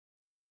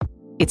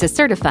It's a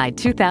certified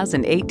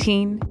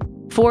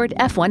 2018 Ford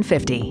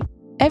F-150.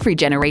 Every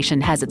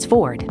generation has its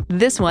Ford.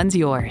 This one's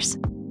yours.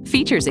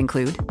 Features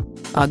include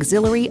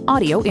auxiliary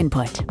audio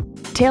input,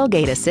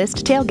 tailgate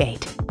assist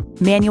tailgate,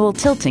 manual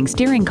tilting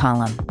steering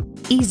column,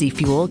 easy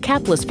fuel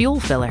capless fuel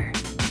filler,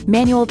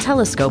 manual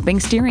telescoping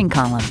steering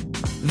column,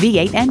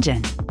 V8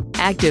 engine,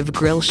 active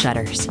grille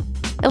shutters,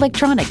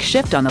 electronic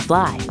shift on the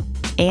fly,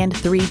 and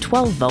 3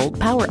 12-volt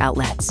power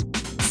outlets.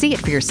 See it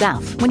for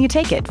yourself when you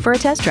take it for a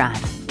test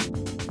drive.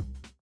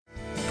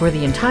 For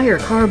the entire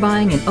car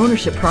buying and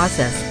ownership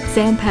process,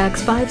 Sam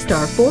Pack's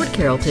 5-star Ford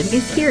Carrollton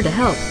is here to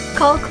help.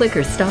 Call, click,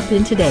 or stop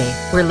in today.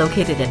 We're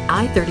located at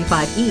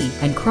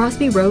I-35E and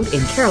Crosby Road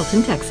in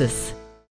Carrollton, Texas.